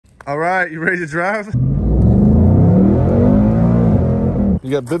All right, you ready to drive? You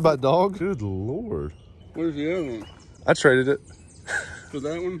got bit by a dog? Good Lord. Where's the other one? I traded it. For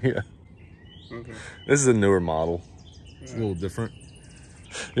that one? Yeah. Okay. This is a newer model. It's a little different.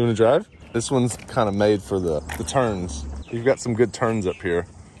 You want to drive? This one's kind of made for the turns. You've got some good turns up here.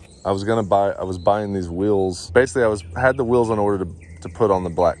 I was buying these wheels. Basically, I had the wheels in order to put on the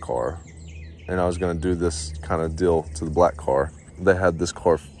black car. And I was gonna do this kind of deal to the black car. They had this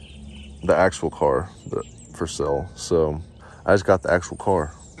car, the actual car, for sale. So I just got the actual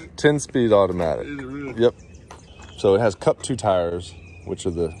car. 10-speed automatic. Is it really? Yep. So it has Cup 2 tires, which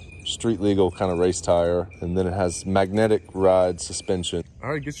are the street legal kind of race tire. And then it has magnetic ride suspension.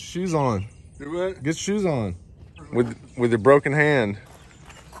 All right, get your shoes on. Do what? Get your shoes on. With your broken hand.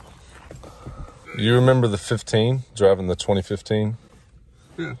 You remember the 15, driving the 2015?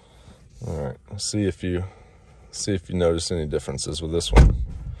 Yeah. All right, let's see if you notice any differences with this one.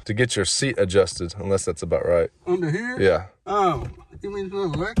 To get your seat adjusted, unless that's about right. Under here? Yeah. Oh, you mean it's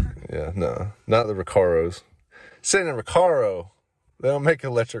not electric? Yeah, no, not the Recaros. Sitting in a Recaro, they don't make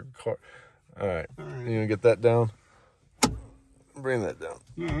electric car. All right, you gonna get that down? Bring that down.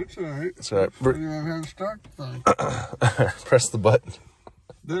 No, it's all right. It's all right. I don't know how to start the thing. Press the button.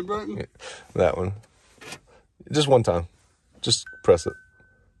 That button? Yeah, that one. Just one time. Just press it.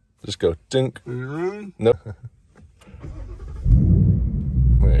 Just go dink. Is it running? Nope.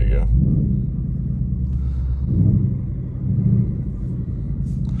 There you go.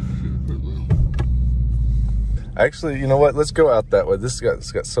 Actually, you know what? Let's go out that way. It's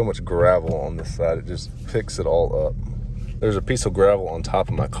got so much gravel on this side. It just picks it all up. There's a piece of gravel on top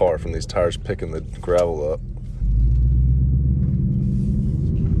of my car from these tires picking the gravel up.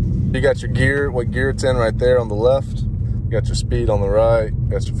 You got your gear, what gear it's in right there on the left. You got your speed on the right. You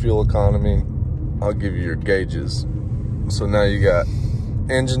got your fuel economy. I'll give you your gauges. So now you got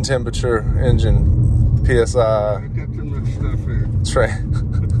engine temperature, engine PSI. I got too much stuff here.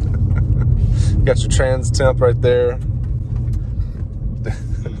 You got your trans temp right there.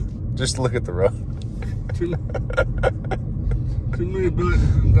 Just look at the road. Too many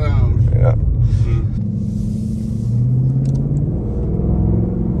buttons and dials. Yeah.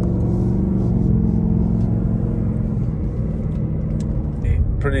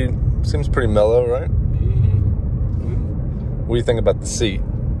 Seems pretty mellow, right? Mm-hmm. What do you think about the seat?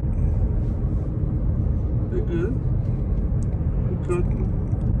 They're good. They're comfortable.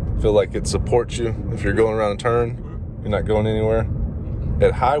 Feel like it supports you if you're going around a turn? You're not going anywhere?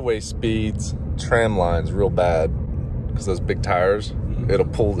 At highway speeds, tram line's real bad because those big tires, it'll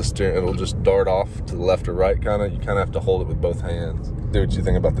pull the steering, it'll just dart off to the left or right kind of. You kind of have to hold it with both hands. Do what you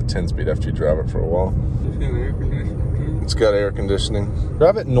think about the 10-speed after you drive it for a while. It's got air conditioning too. It's got air conditioning.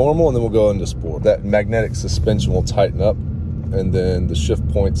 Drive it normal and then we'll go into sport. That magnetic suspension will tighten up and then the shift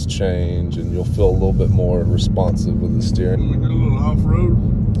points change and you'll feel a little bit more responsive with the steering. We did a little off-road.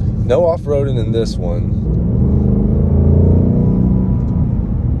 No off-roading in this one.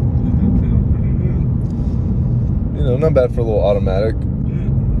 You know, not bad for a little automatic.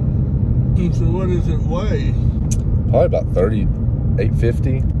 Yeah. So what does it weigh? Probably about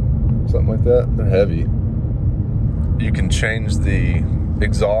 850, something like that. They're heavy. You can change the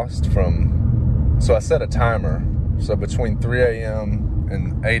exhaust from, so I set a timer. So between 3 a.m.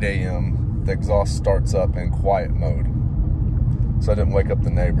 and 8 a.m., the exhaust starts up in quiet mode. So I didn't wake up the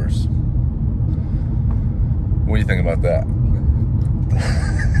neighbors. What do you think about that?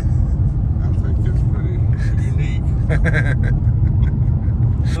 I think it's pretty unique.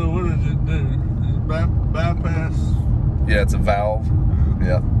 So what does it do? Is it bypass? Yeah, it's a valve.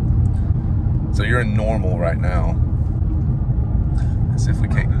 Yeah. So you're in normal right now. Let's see if we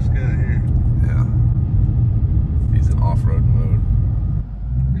can't. This guy here. Yeah. He's in off-road mode.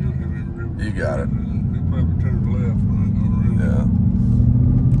 You don't have any river. You got it. They probably turned left when I go around.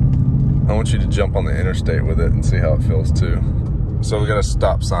 Yeah. I want you to jump on the interstate with it and see how it feels too. So we got a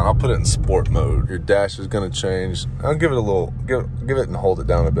stop sign. I'll put it in sport mode. Your dash is gonna change. I'll give it a little, give it and hold it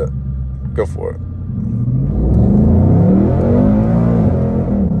down a bit. Go for it.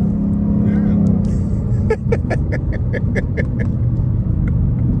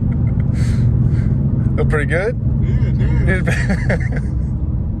 Feel pretty good? Yeah,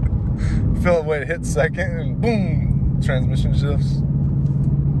 Feel the way it hits second and boom, transmission shifts.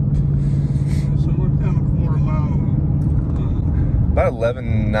 So what kind of quarter mile? About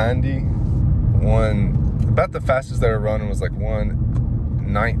 1190. About the fastest they were running was like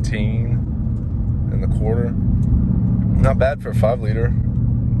 119 in the quarter. Not bad for a 5-liter.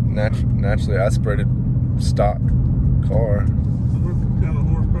 Naturally aspirated stock car. What kind of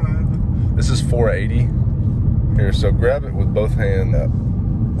horsepower is it? This is 480. Here, so grab it with both hands up.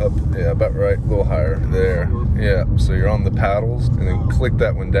 Up, yeah, about right, a little higher. There. Yeah, so you're on the paddles, and then click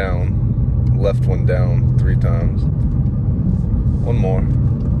that one down. Left one down 3 times. One more.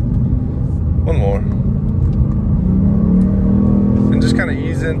 One more. And just kind of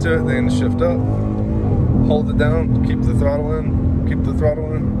ease into it, then shift up. Hold it down, keep the throttle in, keep the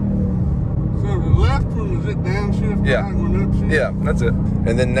throttle in. So the left one, is it downshift? Yeah. Right one upshift? Yeah, that's it.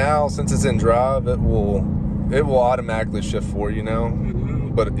 And then now, since it's in drive, it will automatically shift for you now.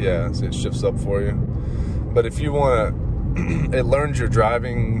 But yeah, so it shifts up for you. But if you want to, it learns your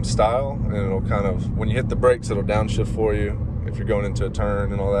driving style, and it'll kind of, when you hit the brakes, it'll downshift for you if you're going into a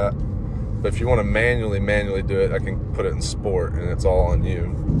turn and all that. But if you want to manually do it, I can put it in sport, and it's all on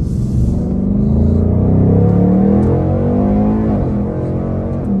you.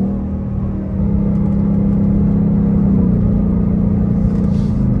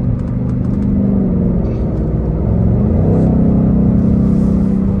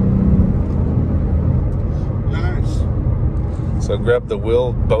 So grab the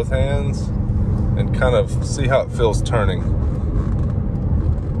wheel with both hands and kind of see how it feels turning.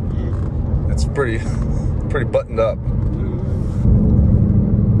 It's pretty buttoned up.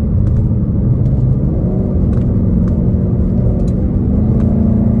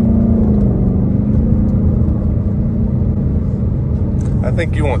 I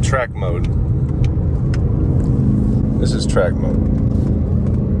think you want track mode. This is track mode.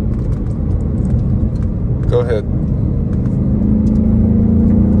 Go ahead.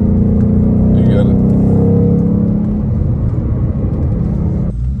 Got it.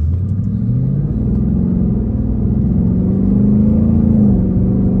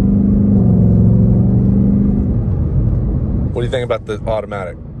 What do you think about the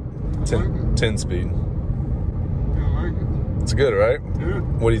automatic 10 speed? I like it. It's good, right? Yeah.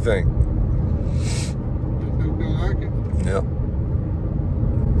 What do you think? I think I like it. Yeah.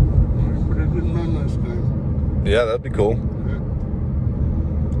 Put it in my Mustang. Yeah, that'd be cool.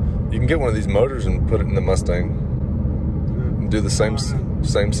 You can get one of these motors and put it in the Mustang and do the same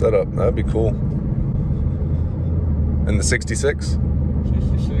setup. That'd be cool. And the 66?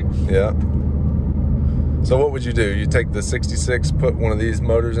 66. Yeah. So what would you do? You take the 66, put one of these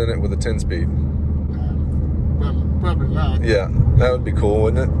motors in it with a 10-speed? Probably not. Yeah, that would be cool,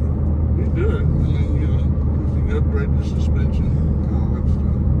 wouldn't it? You do it, and then you can upgrade the suspension and all that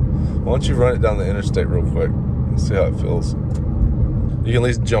stuff. Why don't you run it down the interstate real quick and see how it feels? You can at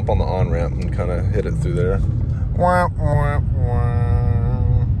least jump on the on-ramp and kind of hit it through there. Wah, wah,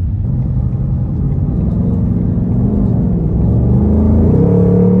 wah.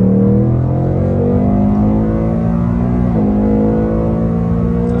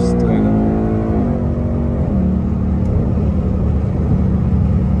 Just stay there.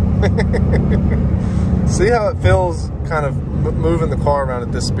 See how it feels kind of moving the car around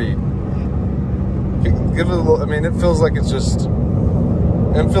at this speed? Give it a little, I mean, it feels like it's just,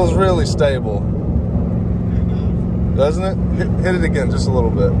 it feels really stable. Doesn't it? Hit it again just a little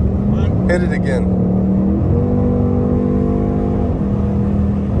bit. Hit it again.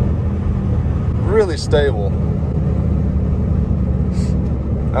 Really stable.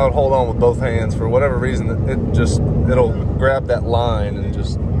 I would hold on with both hands for whatever reason. It'll grab that line and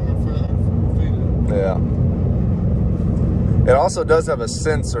just, yeah. It also does have a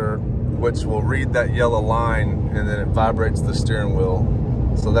sensor which will read that yellow line, and then it vibrates the steering wheel.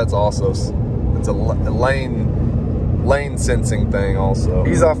 So that's also, it's a lane sensing thing also.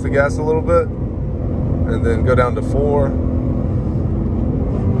 Ease off the gas a little bit, and then go down to 4.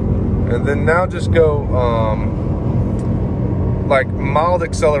 And then now just go like mild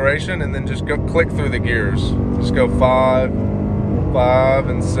acceleration, and then just go click through the gears. Just go 5, 5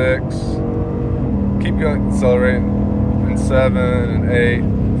 and 6. Keep going, accelerating, and 7 and 8.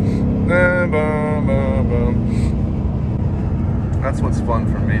 Boom, boom, boom. That's what's fun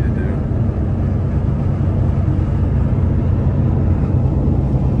for me to do.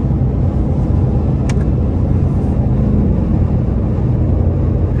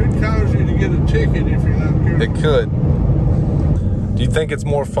 Could cause you to get a ticket if you're not careful. It could. Do you think it's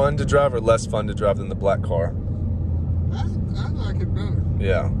more fun to drive or less fun to drive than the black car? I like it better.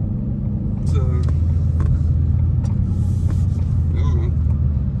 Yeah. So, I don't know.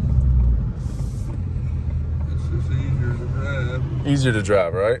 It's just easier to drive. Easier to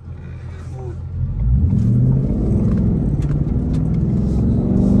drive, right?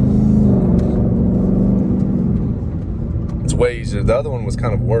 It's way easier. The other one was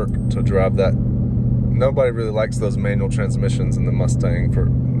kind of work to drive that. Nobody really likes those manual transmissions in the Mustang.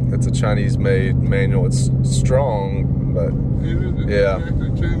 It's a Chinese-made manual. It's strong, but yeah,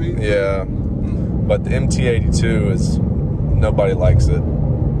 Chinese? yeah. But the MT82 nobody likes it.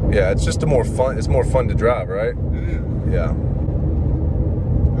 Yeah, it's just it's more fun to drive, right? It is. Yeah. I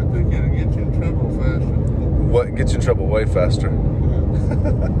think it'll get you in trouble faster. What gets you in trouble way faster?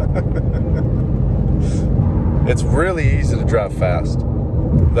 It's really easy to drive fast.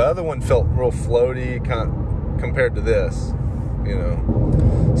 The other one felt real floaty compared to this, you know.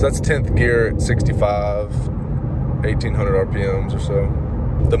 So that's 10th gear at 65, 1800 RPMs or so.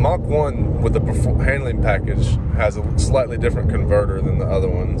 The Mach 1 with the handling package has a slightly different converter than the other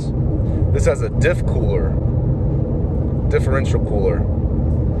ones. This has a differential cooler.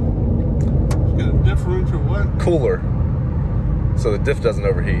 It's got a differential what? Cooler. So the diff doesn't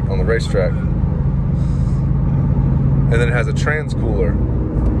overheat on the racetrack. And then it has a trans cooler.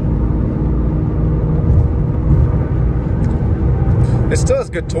 It still has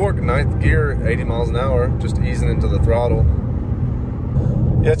good torque, 9th gear, 80 miles an hour, just easing into the throttle.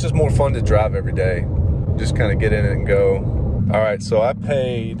 Yeah, it's just more fun to drive every day. Just kind of get in it and go. All right, so I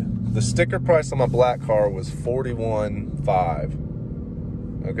paid, the sticker price on my black car was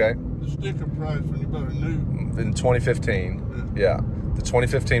 $41,500. Okay? The sticker price when you bought a new. In 2015, yeah. The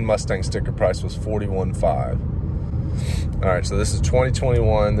 2015 Mustang sticker price was $41,500. All right, so this is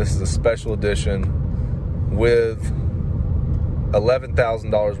 2021. This is a special edition with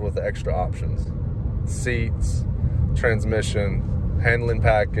 $11,000 worth of extra options. Seats, transmission, handling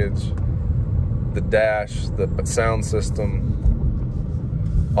package, the dash, the sound system,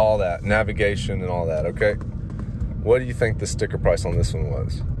 all that, navigation and all that, okay? What do you think the sticker price on this one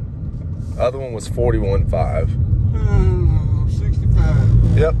was? Other one was $41,500.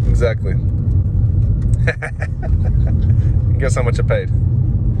 65. Yep, exactly. Guess how much I paid?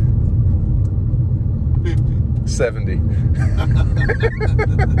 50. 70.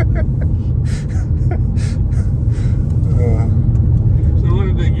 So what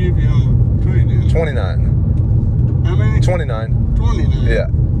did they give you on the trade-in? 29. How many? 29. 29. Yeah.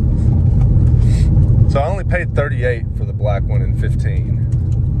 So I only paid 38 for the black one in 15.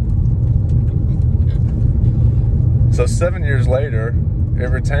 So 7 years later, it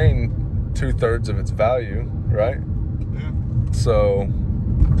retained 2/3 of its value, right? Yeah. So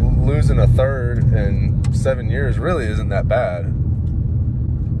losing a third in 7 years really isn't that bad.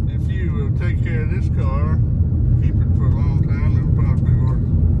 If you will take care of this car, keep it for a long time, it'll probably be worth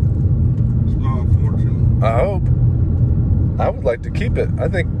a small fortune. I hope. I would like to keep it. I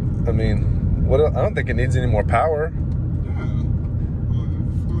mean, I don't think it needs any more power, Yeah. Well,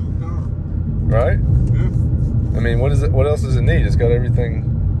 it's a fun car. right? Yeah. I mean, what else does it need? It's got everything.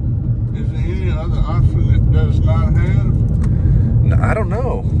 Is there any other option it does not have? No, I don't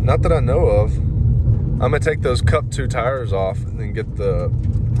know. Not that I know of. I'm gonna take those Cup 2 tires off and then get the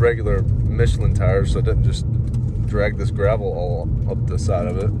regular Michelin tires so it doesn't just drag this gravel all up the side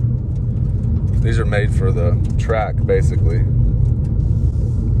of it. These are made for the track, basically.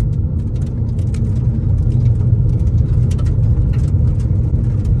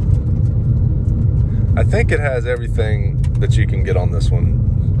 I think it has everything that you can get on this one.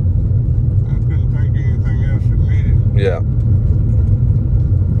 I couldn't think of anything else that needed. Yeah.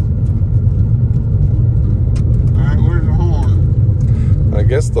 Alright, where's the horn? I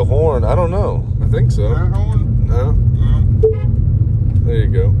guess the horn, I don't know. I think so. That horn? No. No. There you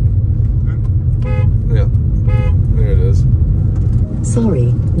go. Yeah. There it is.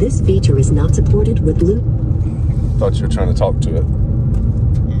 Sorry, this feature is not supported with Blue. Thought you were trying to talk to it.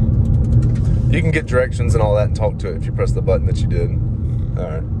 You can get directions and all that and talk to it if you press the button that you did. All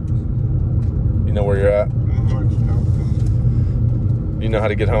right. You know where you're at? You know how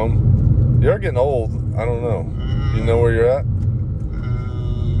to get home? You are getting old. I don't know. You know where you're at?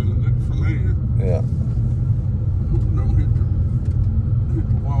 Looks familiar. Yeah. Don't hit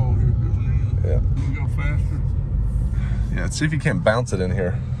the wall here. Yeah. Can you go faster? Yeah, see if you can't bounce it in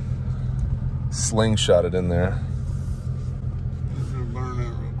here. Slingshot it in there. This will burn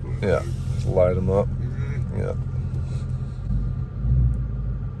out real quick. Yeah. Just light them up. You ready? Yeah.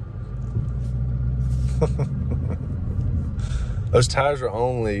 Those tires are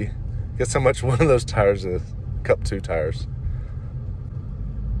only, guess how much one of those tires is? Cup 2 tires.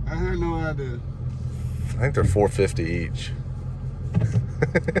 I had no idea. I think they're $4.50 each.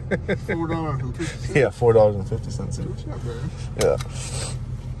 $4.50. Yeah, $4.50 That's each. not bad. Yeah.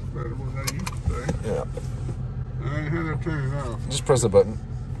 Better than what I used to say. Yeah. All right, how do I turn it off? Just press the button.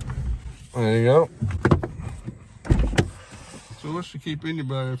 There you go. So what's to keep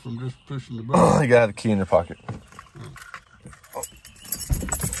anybody from just pushing the button? You gotta have a key in your pocket.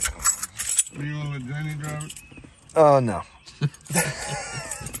 Do you want to let Jenny drive it? Oh, no.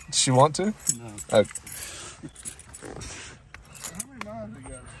 Does she want to? No. Okay. How many miles they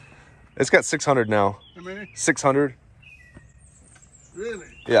got? It's got 600 now. How many? 600. Really?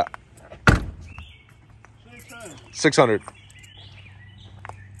 Yeah. 600.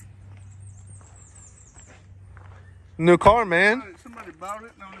 New car, man. Somebody bought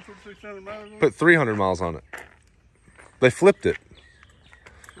it and only put 600 miles on it? Put 300 miles on it. They flipped it.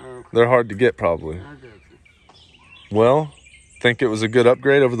 Oh, They're hard to get, probably. I got you. Well, think it was a good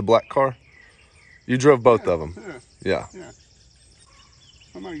upgrade over the black car? You drove both of them. Yeah. Yeah.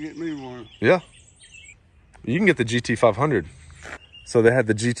 I might get me one. Yeah. You can get the GT500. So they had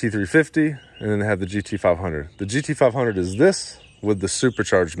the GT350 and then they had the GT500. The GT500 is this with the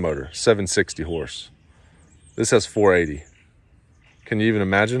supercharged motor, 760 horse. This has 480. Can you even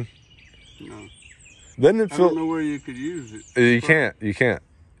imagine? No. Doesn't it I feel... don't know where you could use it. You can't. You can't.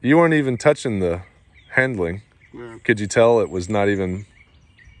 You weren't even touching the handling. Yeah. Could you tell it was not even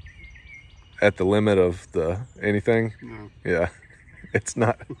at the limit of the anything? No. Yeah. It's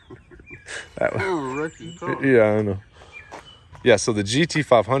not. That was, Oh, wrecking car. yeah, I know. Yeah, so the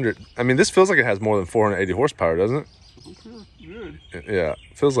GT500, I mean, this feels like it has more than 480 horsepower, doesn't it? Okay, good. Yeah,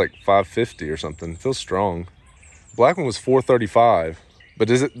 it feels like 550 or something. It feels strong. Black one was 435, but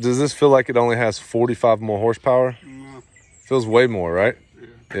does this feel like it only has 45 more horsepower? No. Feels way more, right?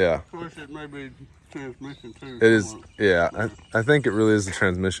 Yeah. Yeah. Of course, it may be transmission too. It is, yeah. I think it really is the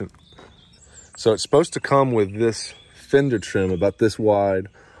transmission. So it's supposed to come with this fender trim about this wide,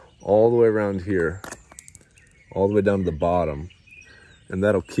 all the way around here, all the way down to the bottom, and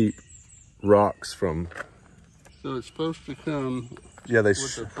that'll keep rocks from. So it's supposed to come. Yeah,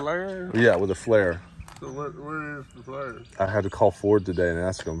 with a flare. Yeah, with a flare. So where is the flare? I had to call Ford today and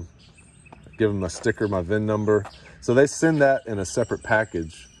ask them, give them a sticker, my VIN number. So they send that in a separate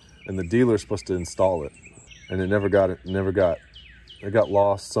package, and the dealer's supposed to install it, and it never got. It got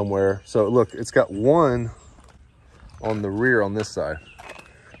lost somewhere. So look, it's got one on the rear on this side,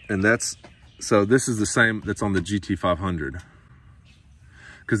 and so this is the same that's on the GT500,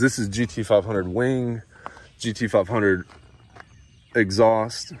 because this is GT500 wing, GT500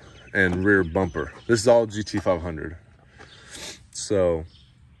 exhaust, and rear bumper. This is all GT500. So,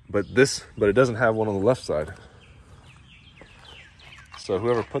 but it doesn't have one on the left side. So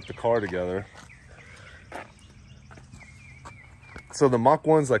whoever put the car together. So the Mach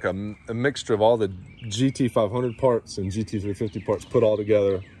 1's like a mixture of all the GT500 parts and GT350 parts put all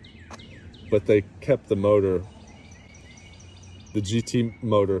together, but they kept the motor, the GT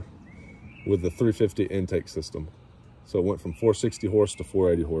motor, with the 350 intake system. So it went from 460 horse to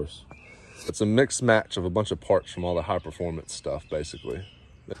 480 horse. It's a mixed match of a bunch of parts from all the high performance stuff, basically.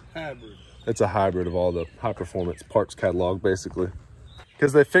 Hybrid. It's a hybrid of all the high performance parts catalog, basically.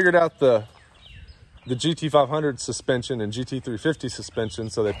 Because they figured out the GT500 suspension and GT350 suspension,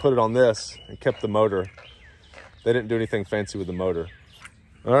 so they put it on this and kept the motor. They didn't do anything fancy with the motor.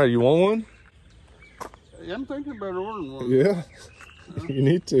 All right, you want one? Yeah, I'm thinking about ordering one. Yeah, you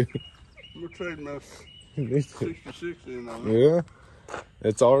need to. I'm gonna trade my You need to. 66 in on it. Yeah,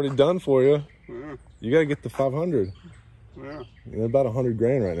 it's already done for you. Yeah, You gotta get the 500. yeah. You're about 100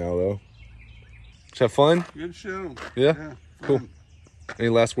 grand right now, though. Did you have fun? Good show. Yeah? Cool. fun. Any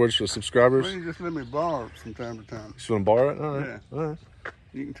last words for the subscribers? Well, you just let me borrow it from time to time. Just want to borrow it? All right. Yeah. All right.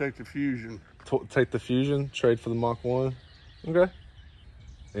 You can take the Fusion. Take the Fusion, trade for the Mach 1. Okay.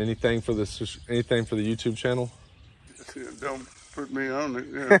 Anything for the YouTube channel? Don't put me on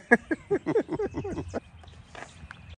it. Yeah.